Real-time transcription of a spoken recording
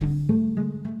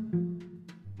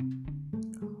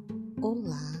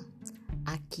Olá,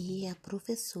 aqui é a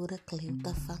professora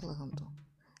Cleuta falando.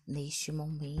 Neste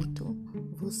momento,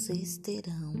 vocês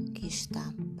terão que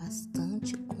estar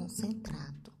bastante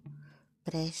concentrado.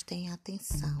 Prestem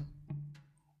atenção.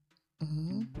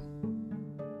 1,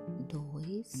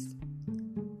 2,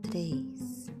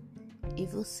 3. E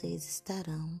vocês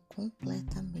estarão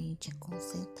completamente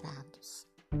concentrados.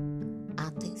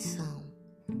 Atenção,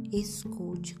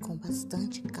 escute com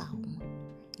bastante calma.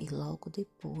 E logo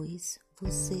depois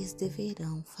vocês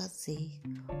deverão fazer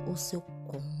o seu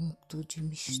conto de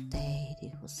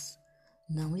mistérios.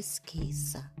 Não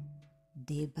esqueça,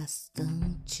 dê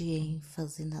bastante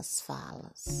ênfase nas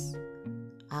falas.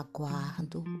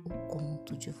 Aguardo o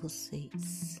conto de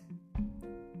vocês.